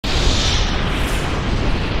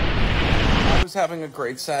was having a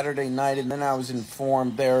great Saturday night, and then I was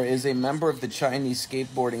informed there is a member of the Chinese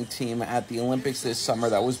skateboarding team at the Olympics this summer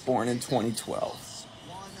that was born in 2012.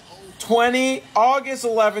 August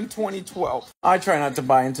 11, 2012. I try not to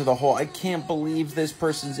buy into the whole, I can't believe this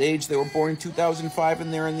person's age. They were born in 2005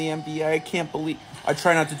 and they're in the NBA. I can't believe. I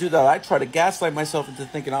try not to do that. I try to gaslight myself into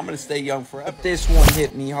thinking I'm going to stay young forever. But this one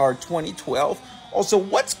hit me hard, 2012. Also,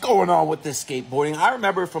 what's going on with this skateboarding? I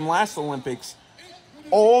remember from last Olympics,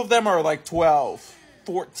 all of them are like 12,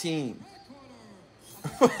 14.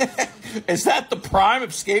 Is that the prime of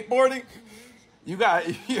skateboarding? You're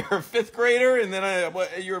a fifth grader, and then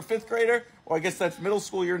you're a fifth grader. Well, I guess that's middle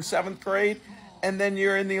school. You're in seventh grade, and then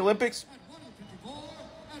you're in the Olympics.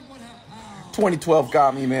 2012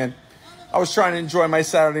 got me, man. I was trying to enjoy my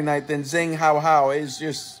Saturday night. Then Zheng Haohao is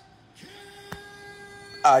just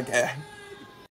okay.